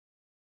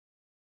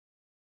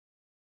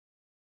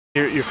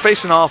You're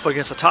facing off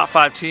against a top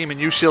 5 team in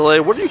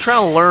UCLA. What are you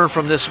trying to learn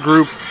from this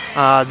group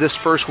this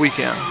first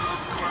weekend?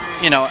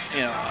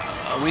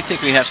 We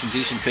think we have some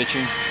decent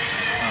pitching. We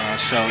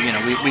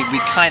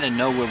kind of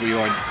know where we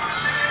are.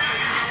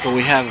 But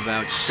we have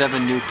about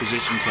 7 new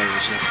position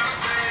players that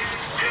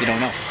you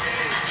don't know.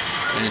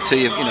 And until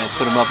you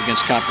put them up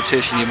against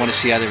competition, you want to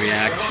see how they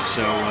react.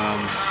 So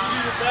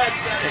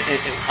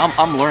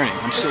I'm learning.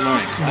 I'm still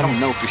learning. I don't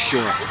know for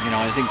sure.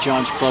 I think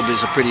John's club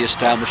is a pretty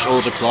established,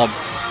 older club.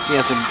 He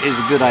has a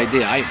good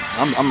idea.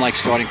 I'm like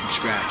starting from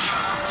scratch.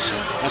 So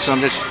that's what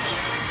I'm just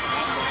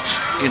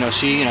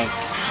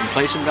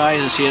play some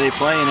guys and see how they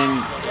play, and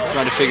then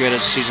try to figure it as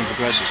the season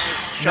progresses.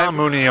 Sean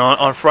Mooney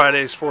on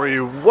Fridays for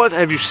you. What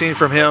have you seen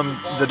from him,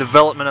 the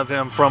development of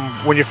him from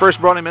when you first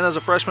brought him in as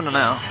a freshman to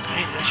now?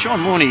 Sean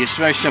Mooney is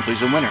very simple.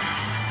 He's a winner.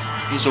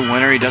 He's a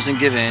winner. He doesn't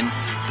give in,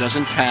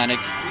 doesn't panic.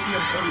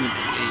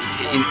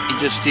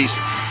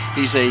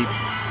 He's a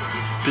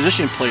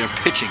position player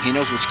pitching. He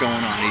knows what's going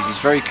on. He's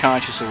very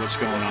conscious of what's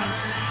going on.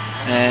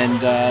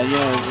 And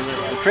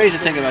the crazy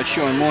thing about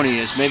Sean Mooney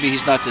is maybe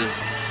he's not the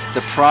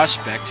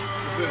prospect,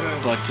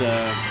 but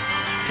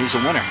he's a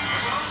winner.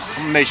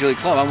 I'm a major league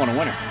club. I want a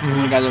winner. I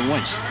want a guy that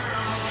wins.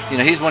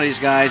 He's one of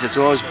these guys that's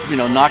always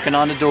knocking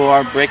on the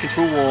door, breaking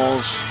through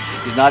walls.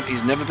 He's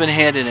never been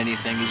handed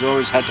anything. He's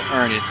always had to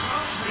earn it.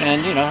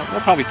 And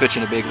we'll probably pitch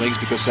in the big leagues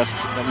because that's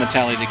the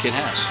mentality the kid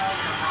has.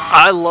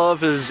 I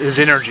love his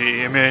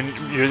energy. I mean,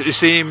 you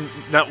see him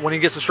when he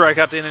gets a strikeout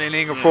at the end of the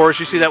inning, of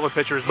course, you see that with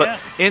pitchers. But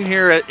in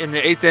here in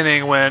the 8th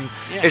inning when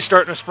it's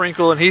starting to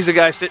sprinkle and he's the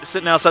guy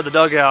sitting outside the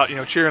dugout,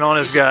 cheering on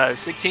his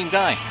guys. Big team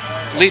guy,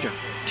 leader,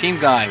 team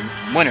guy,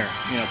 winner.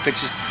 He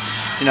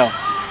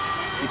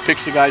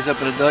picks the guys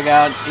up in the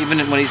dugout. Even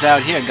when he's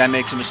out here, a guy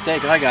makes a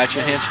mistake. I got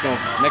you. Let's go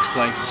next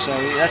play. So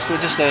that's the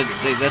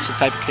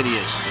type of kid he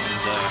is.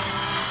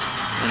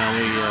 And,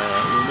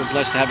 we're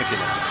blessed to have a kid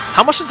like that.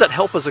 How much does that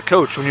help as a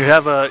coach when you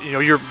have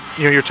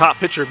your top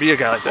pitcher be a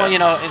guy like that?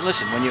 Well,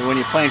 listen, when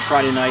you're playing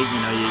Friday night,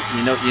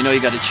 you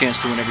got a chance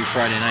to win every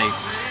Friday night.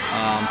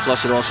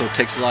 Plus, it also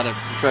takes a lot of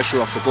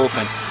pressure off the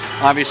bullpen.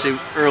 Obviously,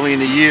 early in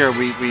the year,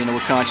 we're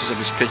conscious of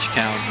his pitch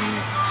count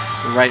and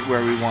we're right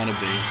where we want to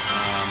be.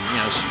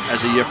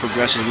 As the year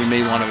progresses, we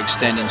may want to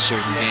extend in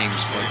certain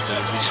games, but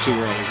it's too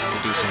early to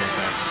do something like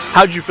that.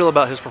 How did you feel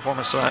about his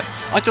performance tonight?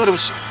 I thought it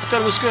was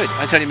good.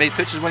 I thought he made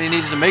pitches when he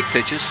needed to make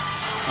pitches.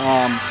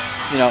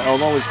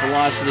 Although his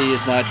velocity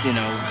is not,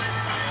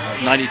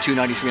 92,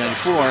 93,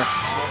 94,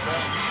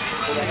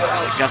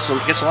 gets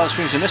a lot of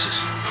swings and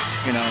misses,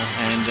 and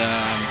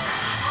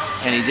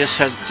he just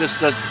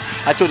does.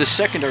 I thought his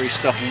secondary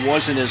stuff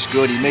wasn't as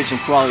good. He made some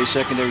quality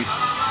secondary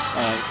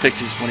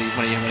pitches when he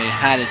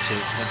had it to,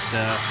 but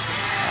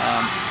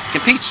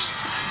competes.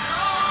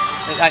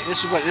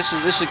 This is.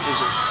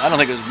 I don't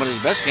think it was one of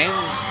his best games.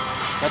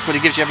 That's what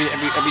he gives you every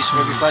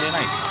Friday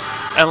night.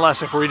 And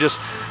lastly,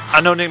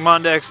 I know Nick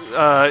Mondek's,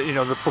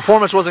 the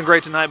performance wasn't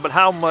great tonight, but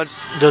how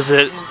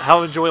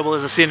enjoyable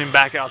is it seeing him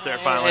back out there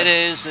finally? It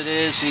is.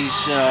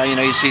 He's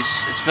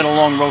it's been a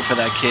long road for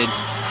that kid.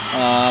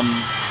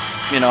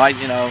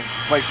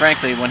 Quite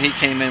frankly, when he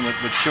came in with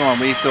Sean,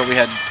 we thought we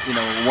had,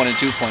 a 1 and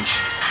 2 punch.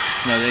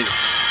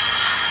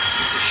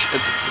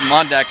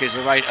 Mondek is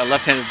a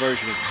left-handed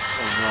version of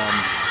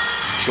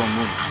Sean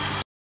Mooney.